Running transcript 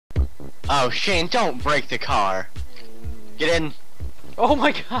Oh, Shane, don't break the car. Get in. Oh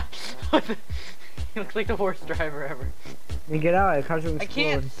my god! He looks like the worst driver ever. You get out, the car's gonna explode. I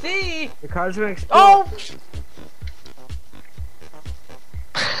can't see! The car's gonna explode. Oh!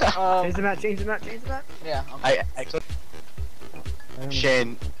 Change the map, change the map, change the map. Yeah. Okay. I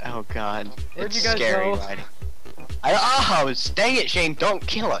Shane, oh god. Where'd It's you guys scary go? riding. Oh, dang it, Shane, don't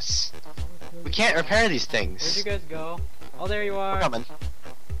kill us. We can't repair these things. Where'd you guys go? Oh, there you are. We're coming.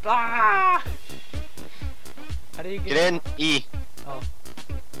 Ah! How do you Get in, E. Oh.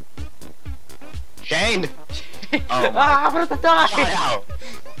 Shane! Oh Ah, I'm gonna die! Get out!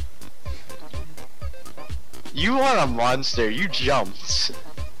 You are a monster, you jumped.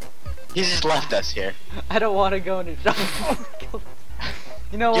 He just left us here. I don't want to go into jump.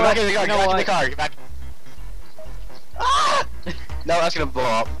 You know Get what? back in the car, You get know back in what? the car, get back. Ah! No, that's gonna blow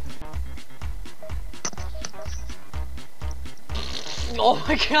up. Oh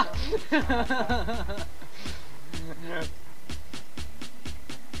my god!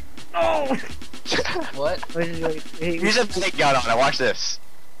 Oh! What? Use a big gun on it, watch this.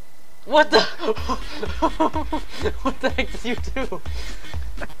 What the? What the heck did you do?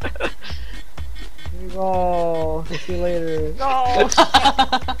 Here we go. See you later. No!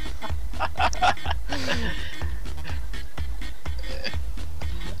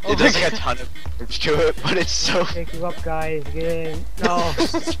 It does like a ton of damage to it, but it's so. Pick you up, guys. Get in. No.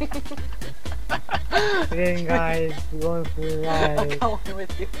 Get in, guys. We're going for a I'm ride. going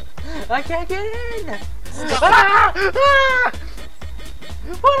with you. I can't get in! Stop. Ah! Ah!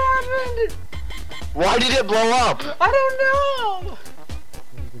 What happened? Why did it blow up? I don't know!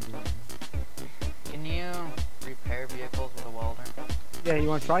 Can you repair vehicles with a welder? Yeah, you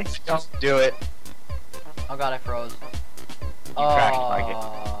wanna try? Don't do it. Oh god, I froze. You crashed, Mikey.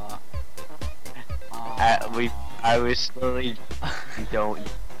 I was slowly. Don't.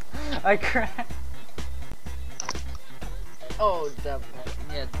 I crashed. Oh, devil.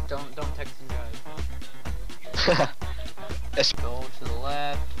 Yeah, don't text him, guys. It's Go to the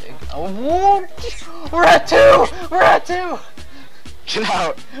left. Oh, whoa! We're at 2! We're at 2! Get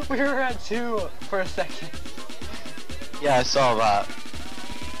out. We were at 2 for a second. Yeah, I saw that.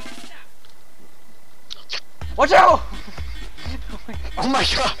 Watch out! Oh my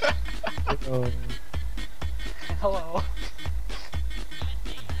god. Oh. Hello.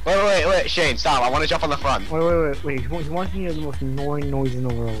 Wait, Shane, stop. I want to jump on the front. Wait. He wants me to hear the most annoying noise in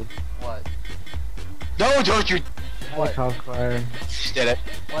the world. What? No, don't you. What? Cop car. Just did it.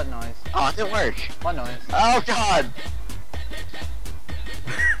 What noise? Oh, it didn't work. What noise? Oh god.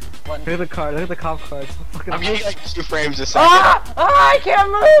 What Look at the car, look at the cop car. It's so fucking I'm getting like 2 frames a second. Ah! Ah! I can't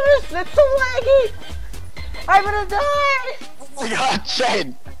move! It's so laggy! I'm gonna die! Oh my god,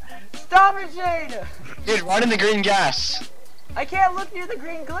 Shane. Stop it, Shane! Dude, run in the green gas. I can't look near the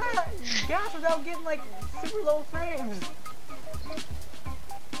green gas without getting like super low frames.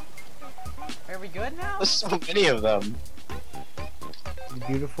 Are we good now? There's so many of them. It's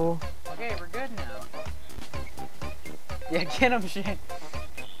beautiful. Okay, we're good now. Yeah, get him, Shane.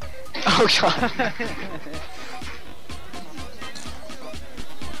 Oh god.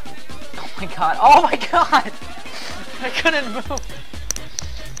 Oh my god. Oh my god! I couldn't move.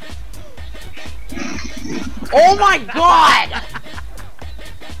 Oh my god!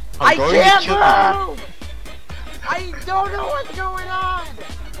 I going to can't kill move! I don't know what's going on!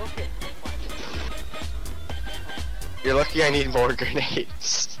 Okay. You're lucky I need more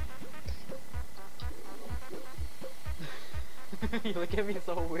grenades. You look at me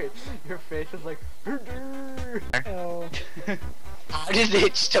so weird. Your face is like. Oh. How did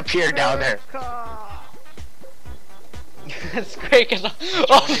it just appear down there? That's great, cause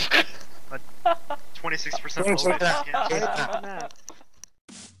oh. 26% Thanks for low. that. Yeah. Map.